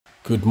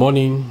Good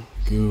morning,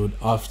 good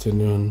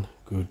afternoon,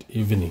 good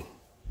evening.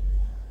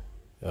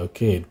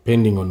 Okay,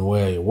 depending on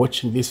where you're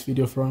watching this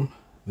video from,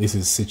 this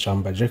is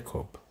Sichamba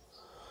Jacob.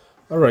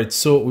 Alright,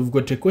 so we've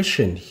got a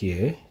question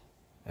here,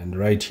 and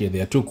right here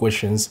there are two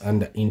questions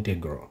under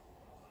integral.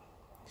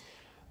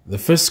 The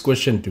first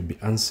question to be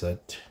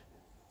answered,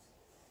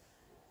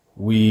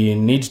 we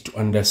need to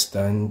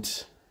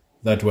understand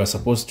that we're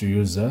supposed to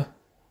use a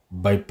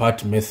by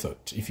part method.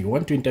 If you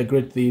want to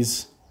integrate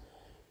these,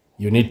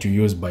 you need to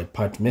use by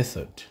part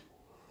method.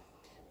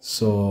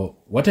 So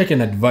what I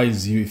can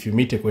advise you, if you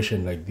meet a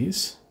question like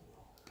this,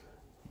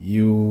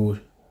 you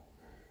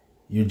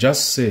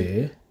just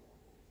say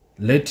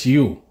let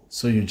u,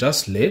 so you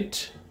just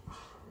let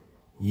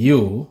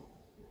u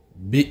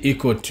be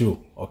equal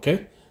to,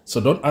 okay?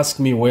 So don't ask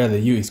me where the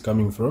u is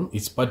coming from.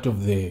 It's part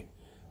of the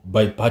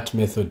by part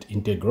method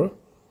integral.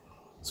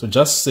 So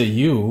just say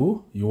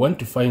you want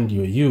to find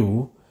your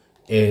u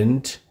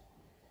and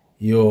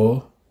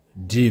your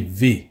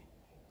dv.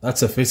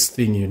 That's the first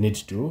thing you need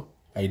to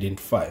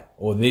identify,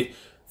 or the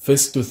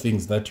first two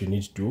things that you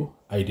need to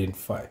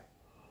identify.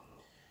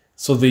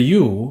 So the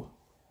u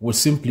will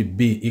simply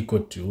be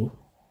equal to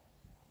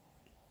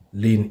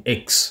ln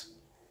x,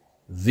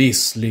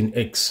 this ln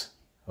x,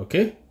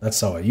 okay?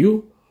 That's our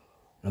u.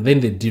 And then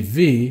the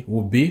dv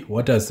will be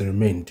what has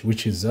remained,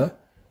 which is a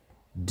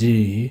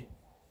dx.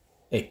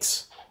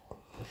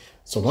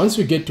 So once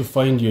we get to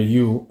find your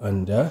u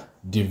and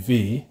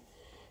dv,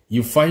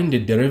 you find the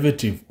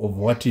derivative of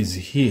what is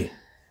here,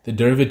 the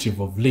derivative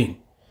of ln.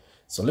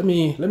 So let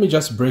me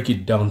just break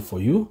it down for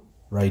you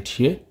right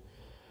here.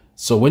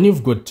 So when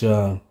you've got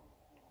ln,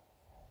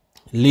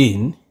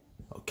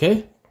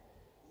 okay,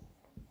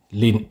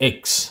 ln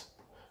x,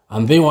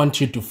 and they want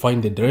you to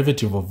find the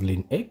derivative of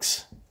ln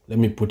x, let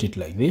me put it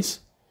like this.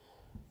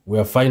 We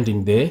are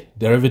finding the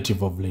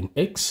derivative of ln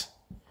x.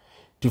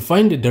 To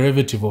find the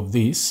derivative of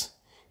this,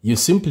 you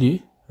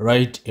simply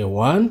write a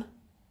 1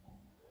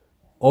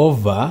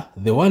 over,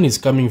 the 1 is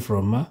coming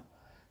from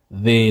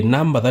the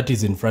number that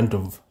is in front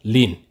of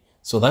ln.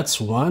 So that's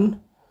 1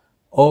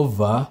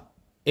 over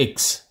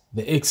x.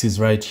 The x is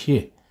right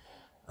here.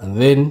 And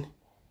then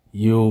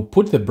you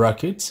put the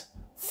brackets,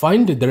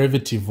 find the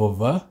derivative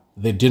of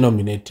the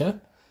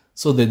denominator.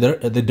 So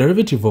the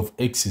derivative of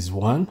x is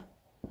 1.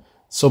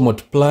 So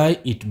multiply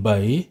it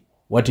by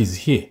what is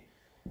here.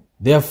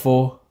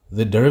 Therefore,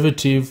 the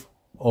derivative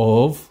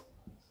of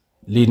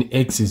ln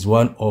x is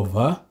 1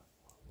 over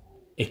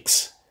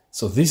x.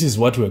 So this is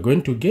what we're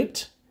going to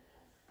get.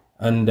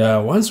 And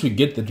once we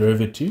get the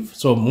derivative,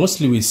 so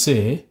mostly we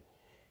say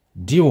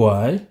dy,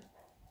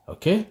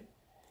 okay,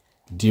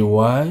 dy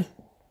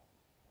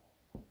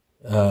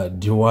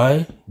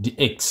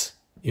dx.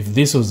 If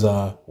this was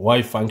a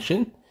y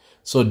function,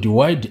 so dy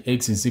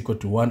dx is equal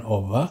to 1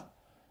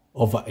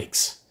 over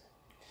x.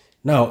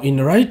 Now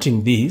in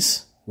writing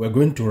this, we're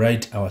going to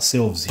write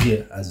ourselves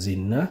here as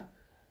in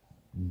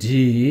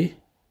du,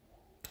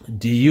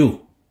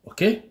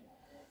 okay?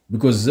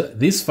 Because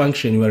this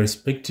function we are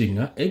respecting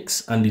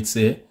x, and it's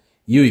a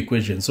u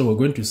equation. So we're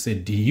going to say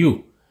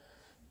du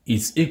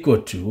is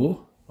equal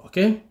to,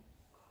 okay,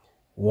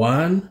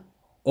 1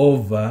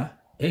 over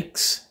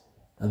x,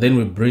 and then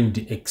we bring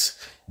dx.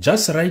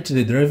 Just write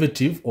the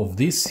derivative of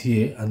this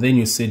here, and then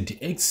you say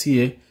dx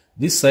here.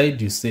 This side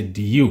you say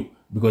du,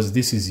 because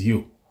this is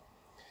u.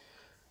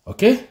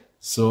 Okay,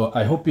 so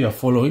I hope you are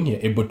following. You're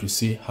able to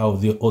see how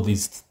all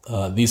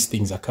these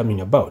things are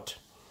coming about.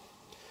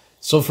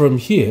 So from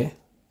here,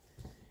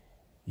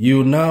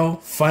 you now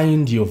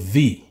find your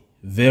v,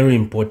 very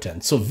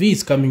important. So v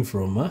is coming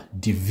from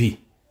dv.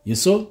 You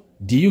saw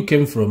du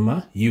came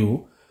from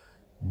u,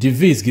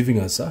 dv is giving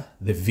us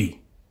the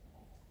v.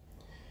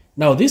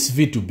 Now this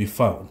v to be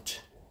found,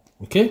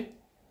 okay,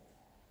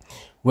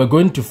 we're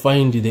going to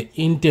find the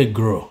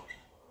integral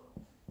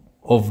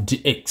of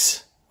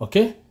dx,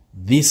 okay,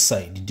 this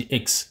side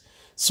dx.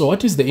 So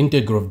what is the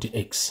integral of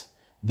dx?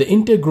 The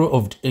integral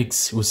of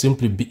dx will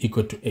simply be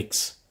equal to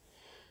x.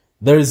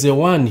 There is a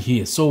 1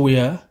 here, so we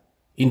are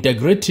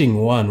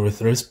integrating 1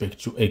 with respect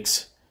to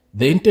x.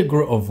 The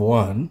integral of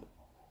 1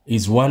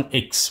 is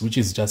 1x, which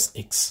is just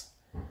x.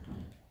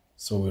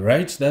 So we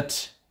write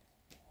that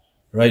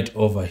right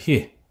over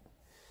here.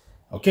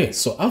 Okay,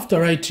 so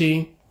after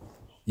writing,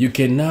 you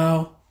can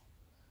now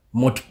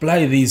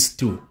multiply these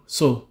two.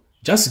 So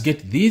just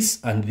get this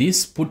and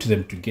this, put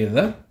them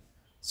together.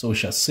 So we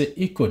shall say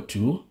equal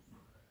to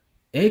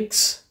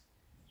x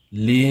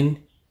ln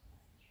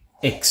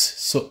x.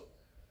 So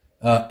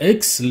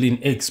x ln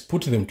x,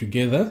 put them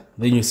together,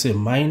 then you say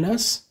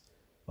minus,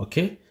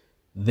 okay,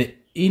 the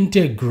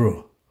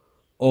integral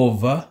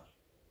over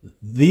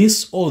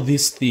this or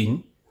this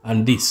thing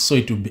and this. So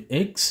it will be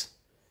x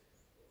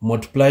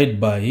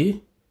multiplied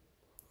by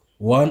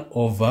 1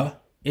 over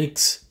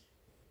x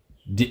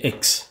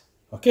dx.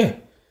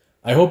 Okay,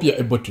 I hope you're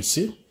able to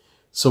see.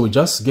 So we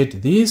just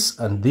get this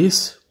and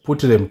this, put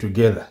them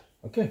together.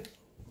 Okay,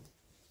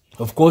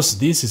 of course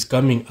this is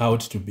coming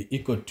out to be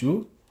equal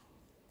to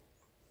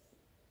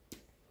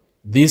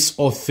this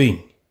whole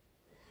thing.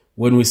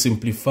 When we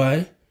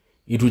simplify,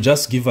 it will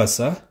just give us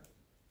a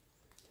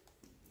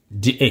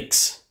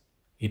dx.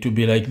 It will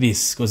be like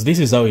this, because this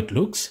is how it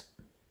looks.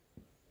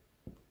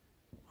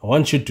 I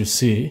want you to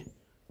see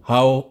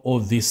how all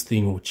this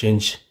thing will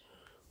change,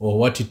 or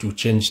what it will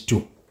change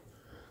to.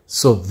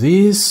 So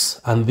this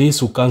and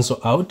this will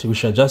cancel out. We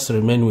shall just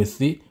remain with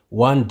the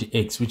 1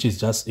 dx, which is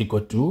just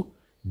equal to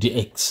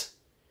dx.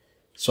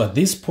 So at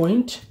this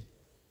point,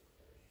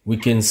 we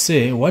can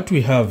say what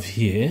we have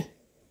here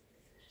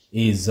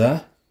is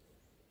a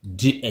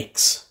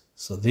dx.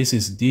 So this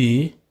is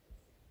dx.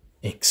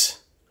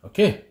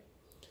 Okay.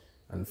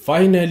 And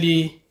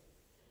finally,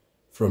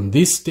 from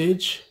this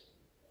stage,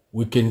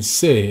 we can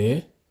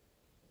say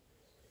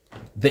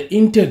the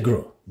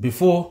integral.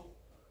 Before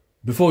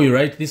we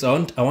write this,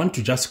 I want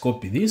to just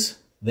copy this.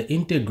 The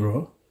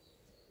integral,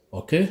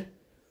 okay,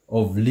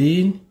 of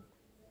ln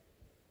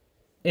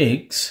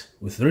x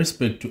with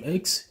respect to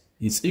x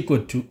is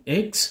equal to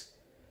x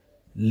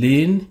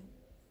ln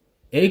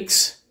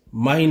x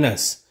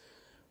minus,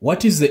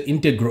 what is the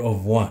integral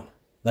of 1?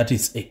 That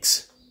is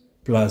x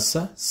plus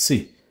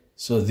c.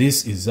 So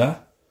this is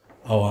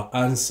our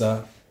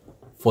answer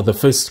for the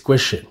first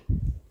question.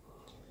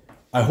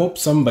 I hope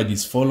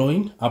somebody's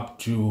following up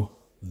to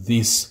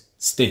this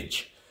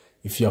stage.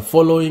 If you're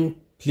following,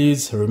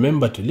 please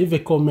remember to leave a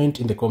comment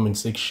in the comment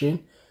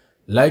section,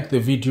 like the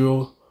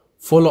video,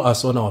 follow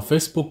us on our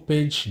Facebook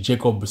page,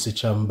 Jacob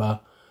Busichamba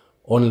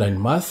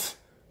Online Math,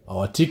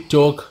 our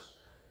TikTok.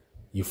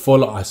 You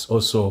follow us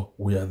also,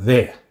 we are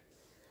there.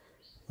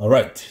 All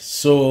right,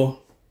 so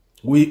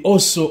we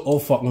also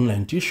offer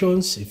online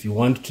tuitions. If you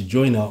want to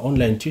join our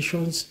online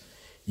tuitions,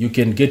 you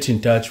can get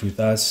in touch with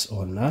us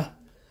on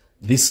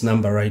this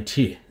number right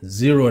here,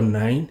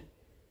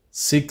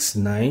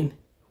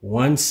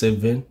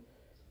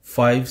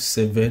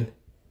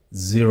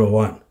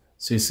 0969175701.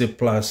 So it's a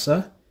plus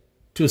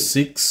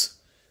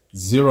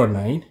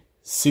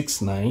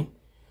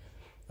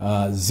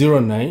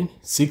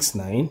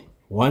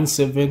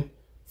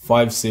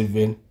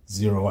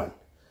 2609690969175701.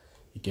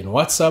 You can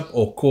WhatsApp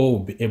or call.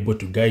 We'll be able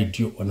to guide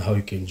you on how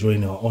you can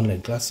join our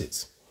online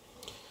classes.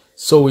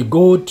 So we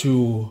go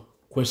to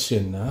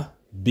question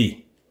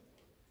B.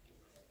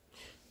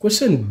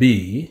 Question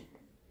B,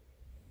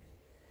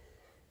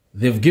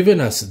 they've given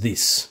us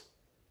this.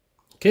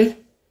 Okay.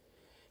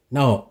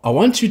 Now, I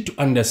want you to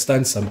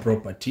understand some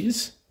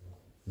properties.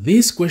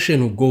 This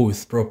question will go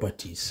with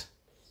properties.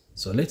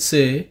 So let's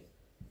say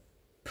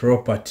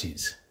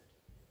properties.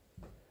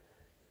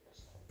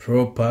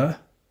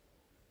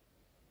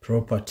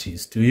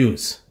 Properties to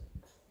use.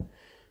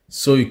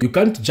 So you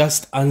can't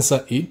just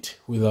answer it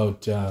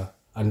without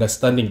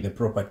understanding the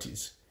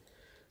properties.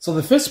 So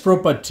the first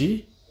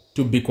property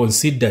to be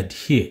considered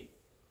here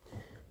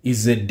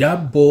is a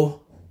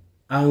double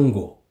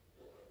angle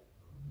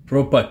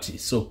property.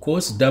 So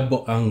cos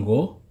double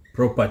angle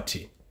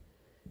property.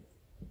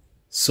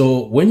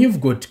 So when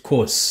you've got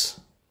cos,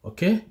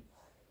 okay,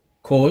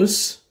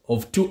 cos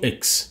of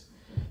 2x,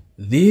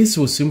 this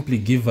will simply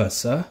give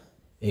us a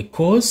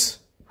cos,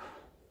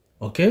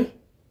 okay,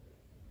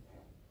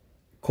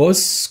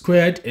 cos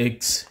squared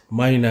x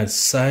minus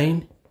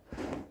sine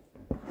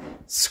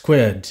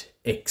squared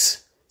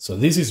x. So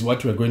this is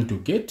what we're going to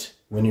get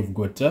when you've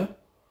got a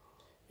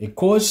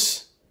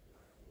cos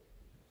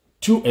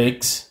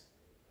 2x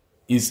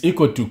is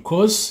equal to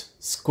cos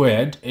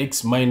squared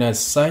x minus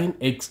sine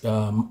x,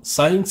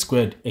 sine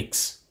squared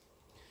x.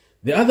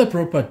 The other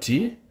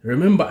property,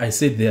 remember I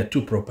said there are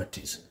two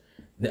properties.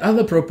 The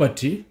other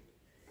property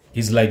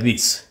is like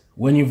this.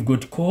 When you've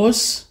got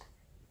cos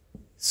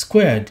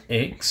squared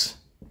x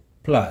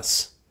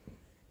plus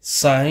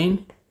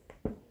sine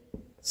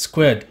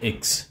squared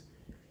x,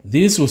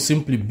 this will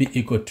simply be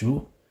equal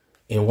to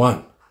a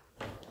 1.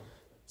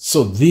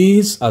 So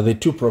these are the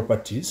two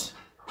properties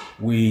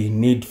we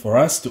need for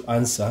us to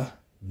answer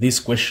this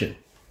question.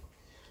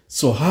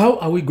 So how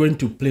are we going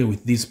to play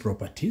with these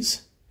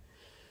properties?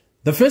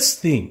 The first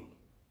thing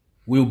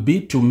will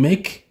be to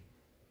make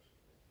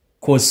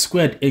cos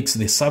squared x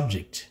the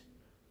subject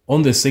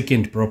on the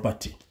second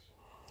property.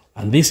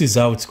 And this is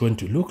how it's going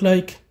to look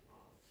like.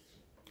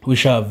 We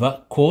shall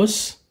have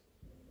cos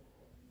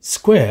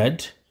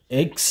squared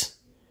x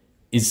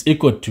is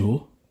equal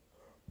to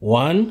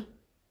 1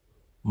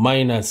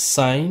 minus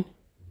sine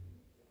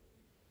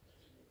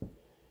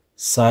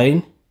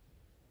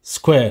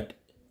squared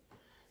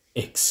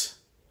x.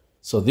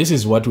 So this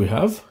is what we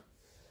have.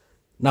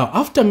 Now,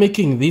 after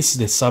making this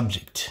the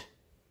subject,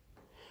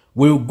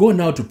 we'll go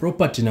now to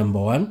property number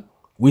 1.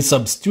 We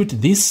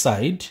substitute this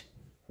side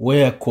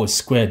where cos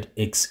squared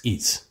x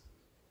is.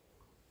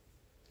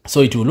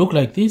 So it will look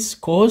like this.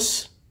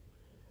 Cos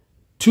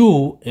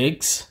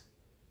 2x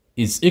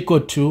is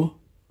equal to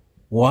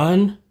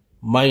 1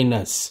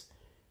 minus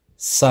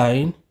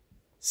sine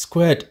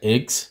squared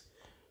x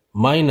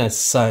minus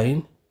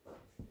sine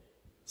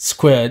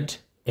squared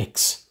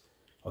x.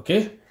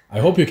 Okay, I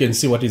hope you can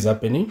see what is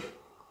happening.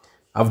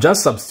 I've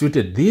just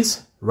substituted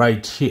this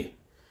right here,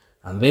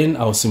 and then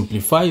I'll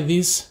simplify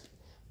this.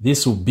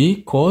 This will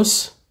be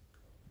cos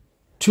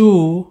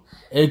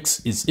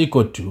 2x is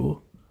equal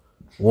to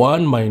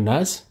 1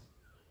 minus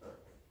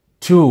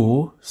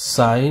 2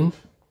 sine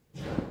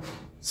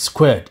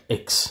squared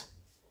x.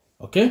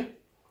 Okay?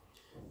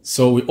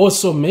 So we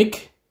also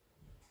make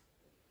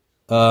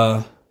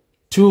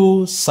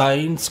 2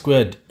 sine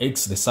squared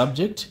x the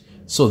subject.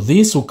 So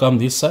this will come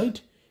this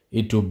side.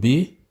 It will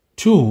be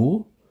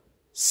 2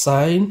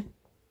 sine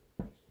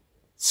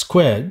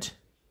squared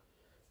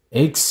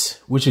x,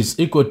 which is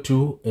equal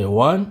to a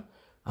 1.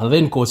 And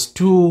then cos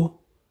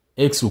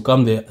 2x will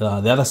come the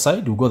other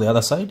side. We'll go the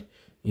other side.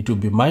 It will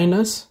be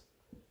minus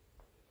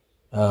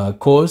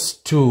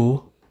cos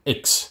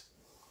 2x.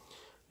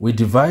 We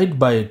divide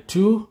by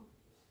 2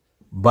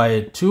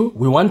 by 2.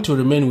 We want to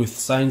remain with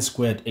sine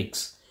squared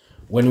x.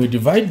 When we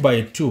divide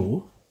by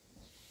 2,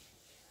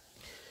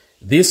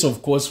 this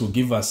of course will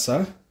give us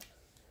a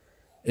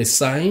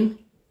sine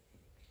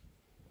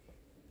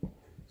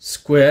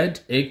squared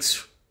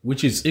x,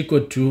 which is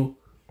equal to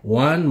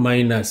 1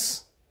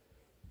 minus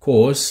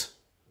cos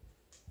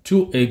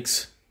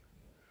 2x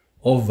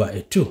over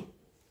a 2.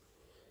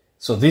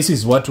 So this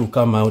is what will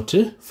come out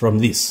from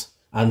this,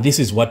 and this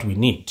is what we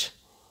need.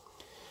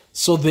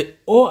 So the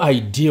whole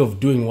idea of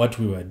doing what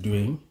we were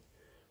doing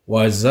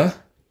was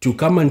to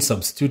come and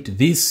substitute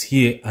this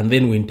here, and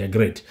then we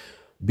integrate.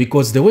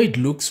 Because the way it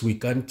looks, we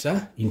can't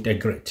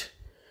integrate.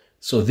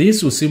 So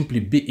this will simply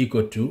be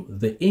equal to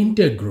the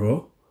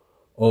integral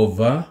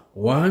over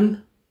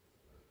 1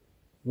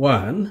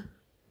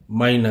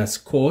 minus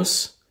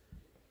cos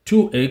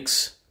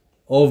 2x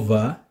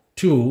over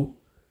 2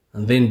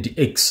 and then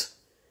dx.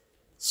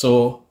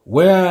 So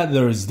where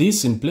there is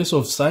this in place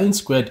of sine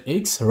squared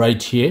x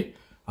right here,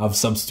 I've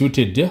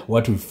substituted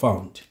what we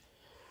found.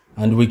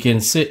 And we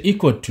can say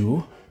equal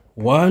to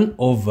 1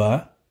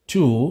 over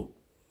 2.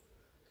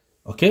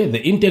 Okay,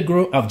 the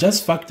integral, I've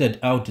just factored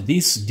out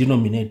this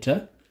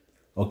denominator.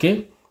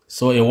 Okay,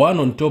 so a 1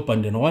 on top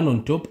and then 1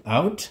 on top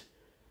out.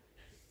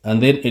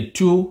 And then a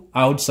 2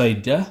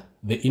 outside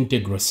the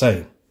integral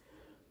sign.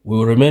 We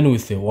will remain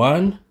with a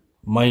 1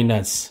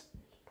 minus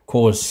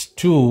cos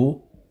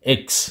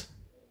 2x.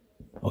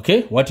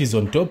 Okay, what is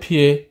on top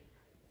here?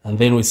 And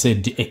then we say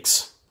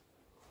dx.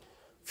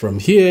 From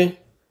here,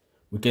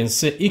 we can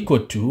say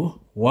equal to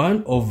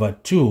 1 over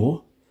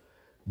 2.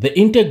 The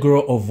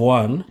integral of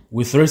 1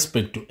 with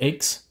respect to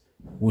x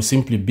will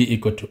simply be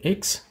equal to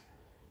x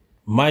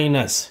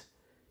minus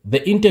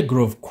the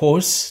integral of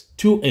cos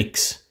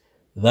 2x.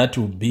 That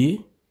will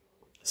be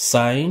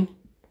sine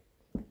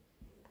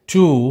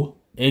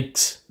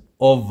 2x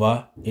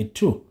over a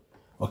 2.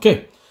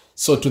 Okay,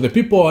 so to the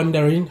people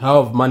wondering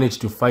how I've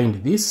managed to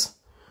find this,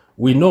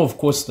 we know of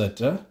course that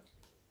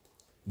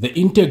the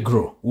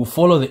integral will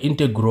follow the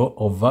integral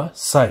of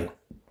sine.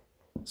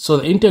 So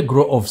the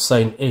integral of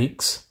sine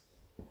x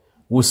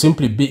will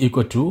simply be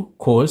equal to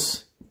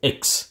cos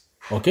x.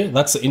 Okay,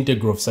 that's the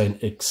integral of sine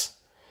x.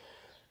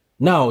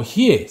 Now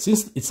here,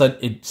 since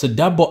it's a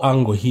double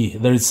angle here,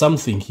 there is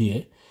something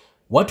here.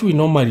 What we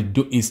normally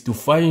do is to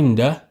find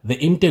the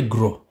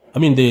integral.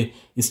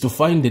 Is to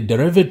find the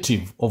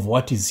derivative of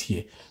what is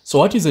here. So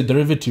what is the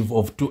derivative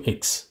of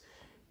 2x?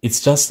 It's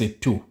just a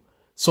 2.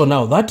 So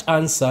now that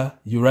answer,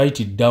 you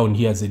write it down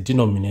here as a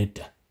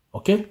denominator.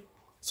 Okay,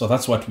 so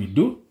that's what we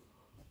do.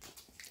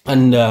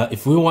 And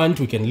if we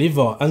want, we can leave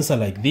our answer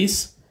like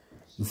this.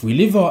 If we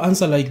leave our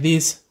answer like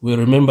this, we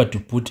remember to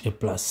put a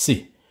plus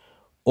c.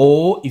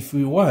 Or if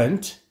we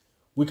want,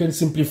 we can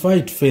simplify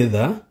it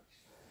further.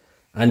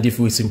 And if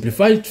we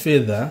simplify it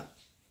further,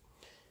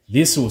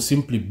 this will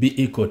simply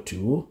be equal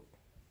to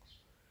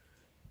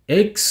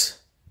x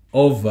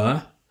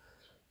over...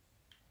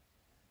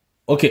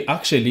 Okay,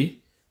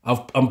 actually,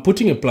 I'm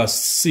putting a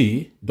plus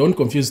c. Don't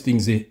confuse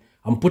things here.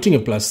 I'm putting a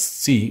plus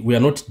c. We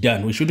are not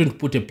done. We shouldn't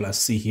put a plus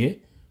c here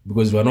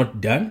because we are not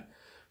done.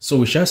 So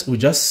we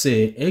just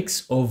say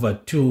x over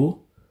 2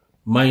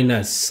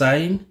 minus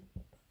sine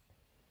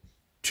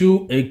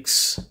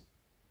 2x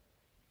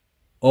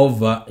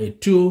over a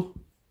 2.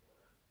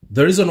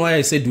 The reason why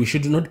I said we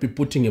should not be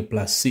putting a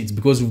plus c is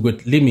because we've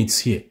got limits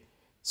here.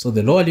 So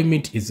the lower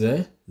limit is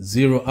a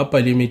 0, upper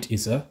limit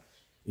is a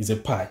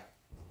pi.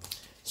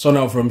 So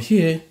now from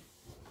here,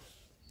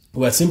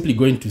 we are simply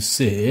going to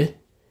say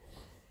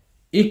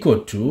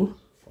equal to,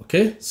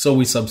 okay, so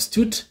we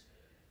substitute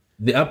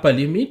the upper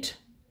limit.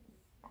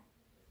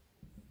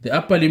 The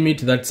upper limit,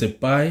 that's a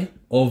pi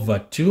over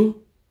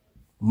 2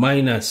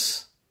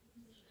 minus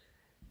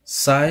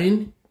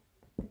sine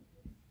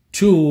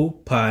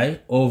 2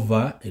 pi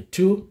over a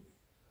 2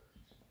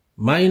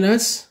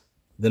 minus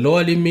the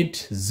lower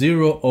limit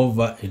 0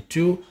 over a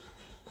 2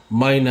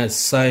 minus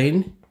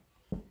sine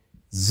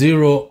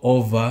 0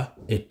 over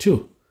a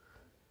 2.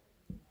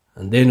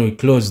 And then we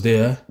close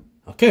there.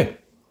 Okay.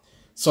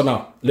 So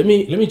now let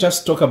me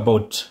just talk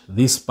about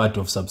this part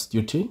of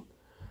substituting.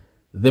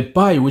 The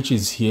pi which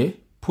is here,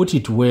 put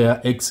it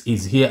where x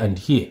is here,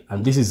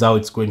 and this is how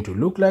it's going to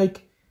look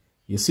like.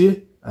 You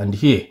see? And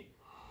here.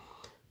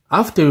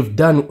 After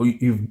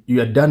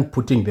you are done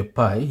putting the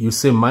pi, you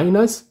say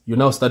minus, you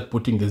now start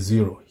putting the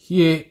 0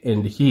 here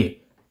and here.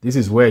 This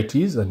is where it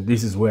is and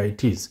this is where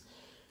it is.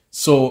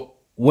 So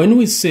when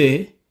we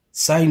say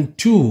sine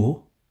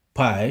 2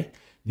 pi,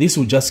 this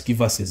will just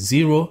give us a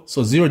 0.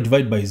 So 0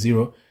 divided by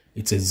 0,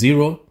 it's a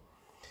 0.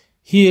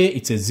 Here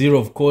it's a 0,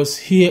 of course.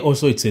 Here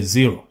also it's a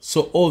 0.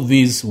 So all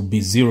these will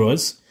be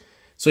zeros.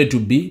 So it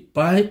will be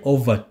pi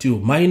over 2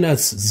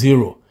 minus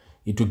 0.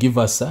 It will give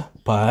us a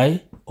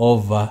pi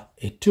over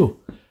a 2.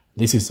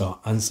 This is our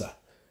answer.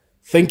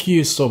 Thank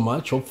you so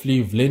much. Hopefully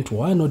you've learned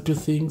one or two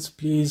things.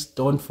 Please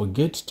don't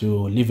forget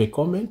to leave a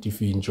comment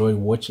if you enjoy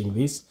watching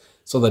this,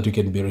 so that you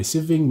can be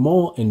receiving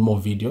more and more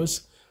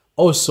videos.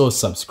 Also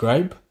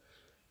subscribe,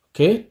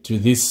 okay, to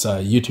this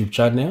YouTube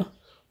channel.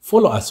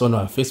 Follow us on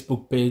our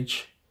Facebook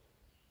page,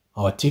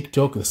 our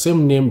TikTok, the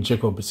same name,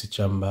 Jacob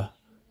Sichamba.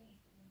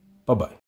 Bye-bye.